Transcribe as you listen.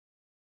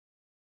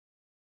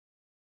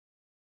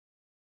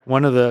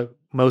One of the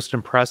most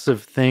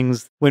impressive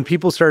things, when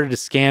people started to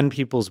scan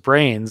people's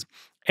brains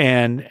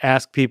and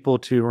ask people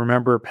to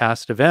remember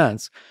past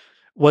events,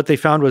 what they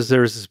found was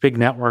there's this big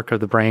network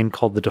of the brain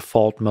called the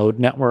default mode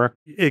network.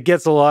 It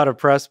gets a lot of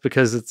press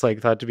because it's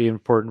like thought to be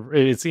important.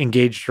 It's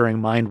engaged during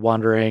mind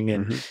wandering.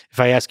 And if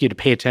I ask you to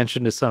pay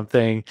attention to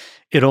something,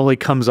 it only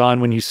comes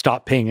on when you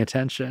stop paying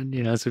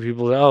attention. So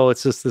people say, oh,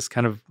 it's just this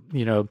kind of,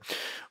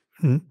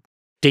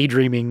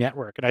 daydreaming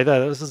network. And I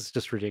thought, this is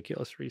just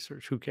ridiculous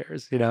research. Who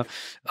cares,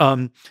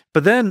 But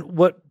then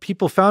what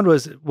people found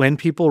was when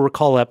people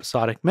recall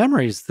episodic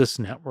memories, this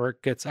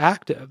network gets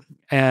active.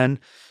 And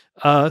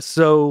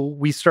so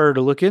we started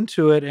to look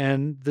into it,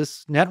 and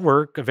this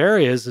network of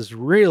areas is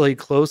really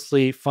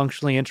closely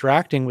functionally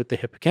interacting with the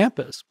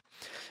hippocampus.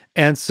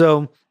 And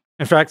so,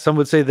 in fact, some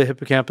would say the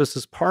hippocampus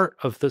is part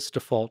of this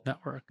default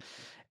network.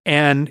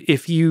 And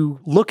if you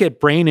look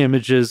at brain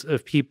images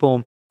of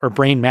people, or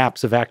brain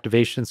maps of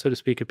activation, so to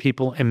speak, of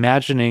people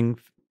imagining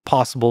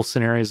possible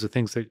scenarios of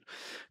things that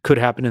could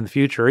happen in the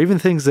future, or even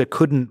things that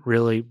couldn't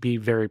really be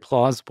very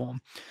plausible,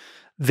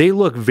 they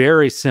look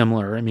very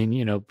similar. I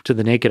mean, to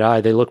the naked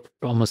eye, they look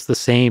almost the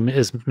same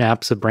as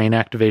maps of brain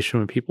activation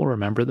when people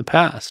remember the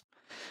past.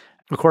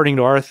 According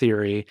to our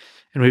theory,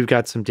 and we've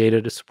got some data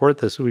to support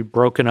this, we've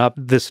broken up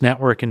this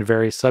network into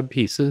various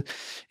subpieces,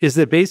 is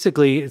that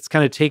basically it's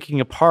kind of taking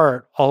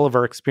apart all of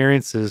our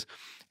experiences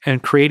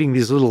and creating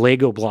these little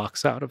Lego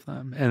blocks out of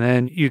them. And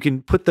then you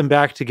can put them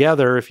back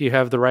together if you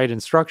have the right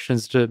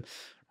instructions to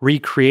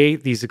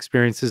recreate these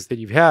experiences that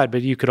you've had,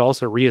 but you could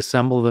also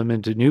reassemble them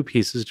into new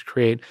pieces to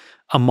create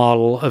a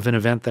model of an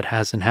event that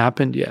hasn't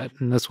happened yet.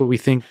 And that's what we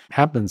think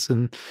happens.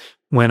 And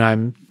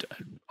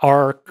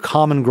our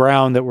common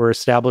ground that we're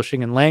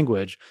establishing in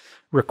language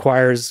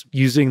requires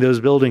using those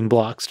building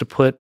blocks to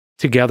put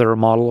together a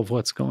model of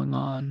what's going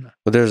on.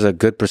 Well, there's a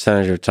good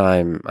percentage of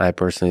time I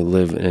personally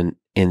live in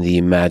the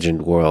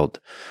imagined world.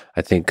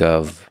 I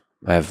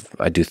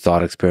do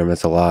thought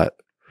experiments a lot.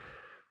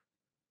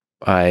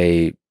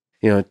 I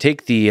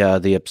take the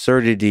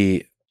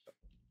absurdity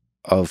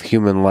of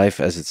human life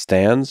as it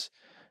stands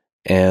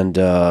and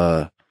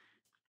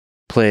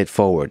play it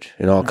forward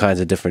in all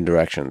kinds of different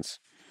directions.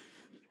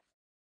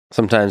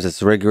 Sometimes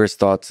it's rigorous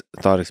thought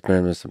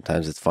experiments.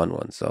 Sometimes it's fun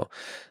ones. So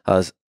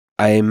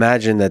I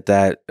imagine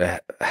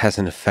that has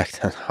an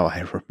effect on how I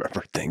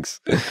remember things.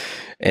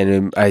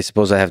 And I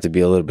suppose I have to be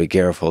a little bit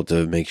careful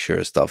to make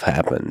sure stuff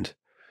happened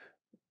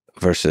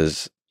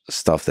versus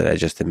stuff that I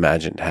just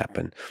imagined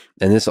happened.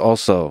 And this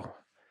also,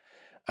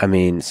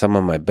 some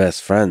of my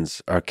best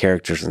friends are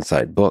characters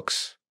inside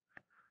books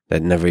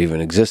that never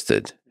even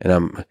existed.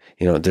 And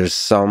there's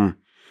some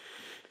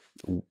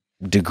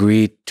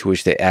degree to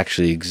which they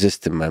actually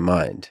exist in my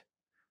mind.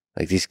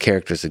 Like these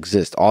characters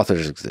exist,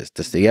 authors exist,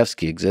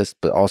 Dostoevsky exists,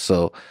 but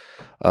also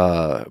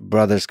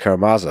Brothers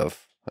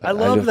Karamazov. I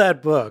love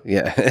that book.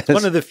 Yeah. It's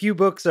one of the few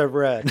books I've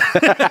read.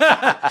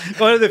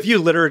 One of the few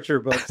literature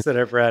books that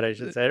I've read, I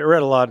should say. I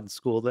read a lot in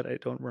school that I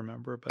don't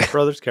remember, but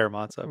Brothers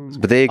Karamazov.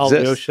 But they exist.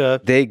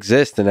 Alyosha. They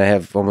exist, and I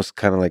have almost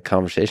kind of like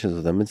conversations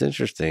with them. It's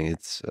interesting.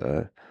 It's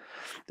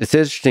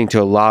interesting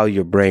to allow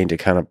your brain to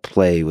kind of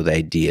play with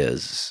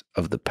ideas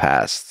of the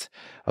past,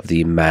 of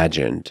the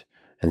imagined,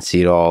 and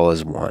see it all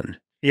as one.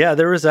 Yeah,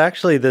 there was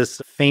actually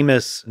this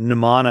famous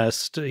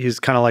mnemonist. He's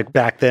kind of like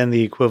back then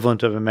the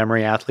equivalent of a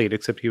memory athlete,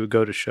 except he would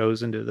go to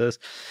shows and do this.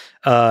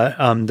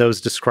 That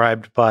was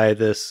described by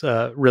this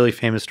really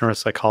famous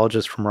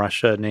neuropsychologist from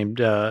Russia named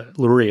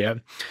Luria.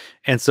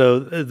 And so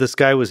this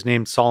guy was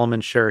named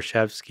Solomon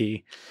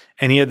Shereshevsky,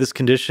 and he had this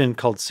condition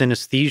called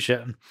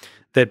synesthesia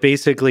that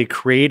basically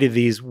created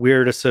these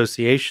weird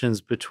associations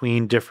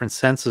between different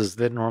senses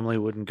that normally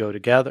wouldn't go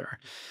together.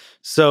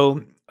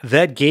 So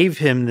that gave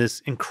him this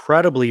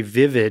incredibly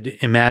vivid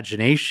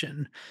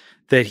imagination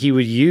that he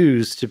would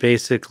use to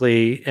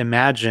basically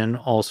imagine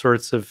all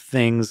sorts of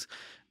things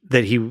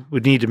that he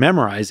would need to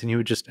memorize. And he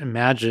would just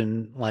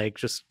imagine,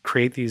 just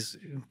create these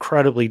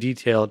incredibly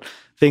detailed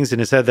things in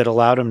his head that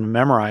allowed him to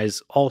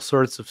memorize all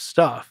sorts of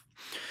stuff.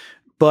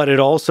 But it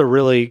also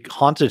really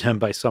haunted him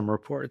by some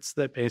reports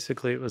that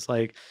basically it was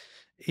like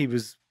he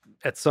was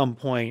at some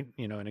point,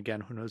 and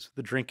again, who knows if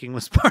the drinking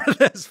was part of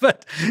this,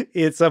 but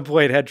he at some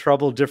point had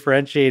trouble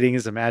differentiating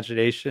his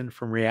imagination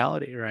from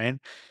reality, right?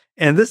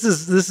 And this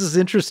is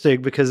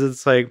interesting because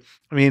it's like,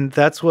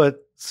 that's what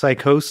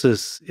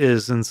psychosis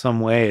is in some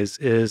ways,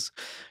 is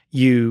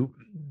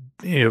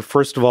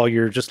first of all,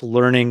 you're just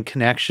learning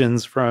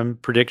connections from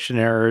prediction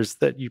errors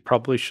that you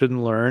probably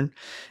shouldn't learn.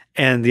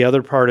 And the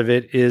other part of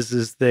it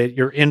is that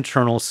your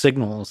internal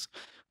signals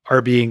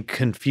are being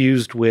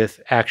confused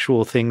with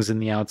actual things in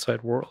the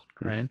outside world,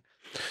 right?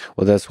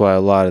 Well, that's why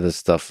a lot of this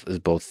stuff is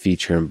both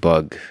feature and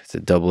bug. It's a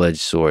double-edged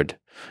sword.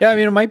 Yeah,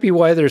 it might be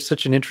why there's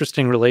such an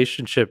interesting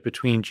relationship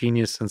between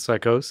genius and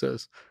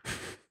psychosis.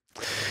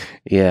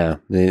 Yeah,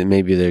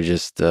 maybe they're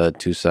just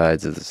two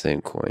sides of the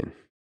same coin.